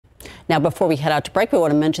Now, before we head out to break, we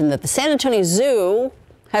want to mention that the San Antonio Zoo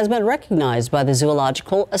has been recognized by the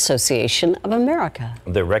Zoological Association of America.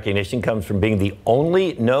 The recognition comes from being the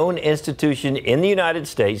only known institution in the United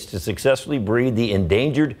States to successfully breed the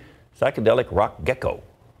endangered psychedelic rock gecko.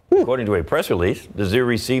 According to a press release, the zoo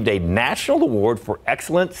received a national award for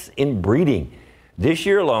excellence in breeding. This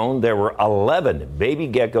year alone, there were 11 baby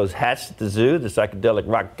geckos hatched at the zoo. The psychedelic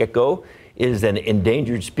rock gecko is an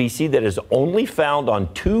endangered species that is only found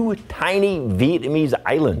on 2 tiny Vietnamese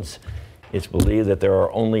islands. It's believed that there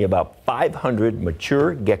are only about 500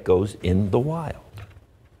 mature geckos in the wild.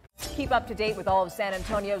 Keep up to date with all of San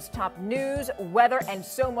Antonio's top news, weather, and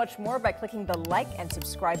so much more by clicking the like and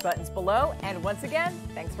subscribe buttons below. And once again,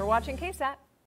 thanks for watching KSAT.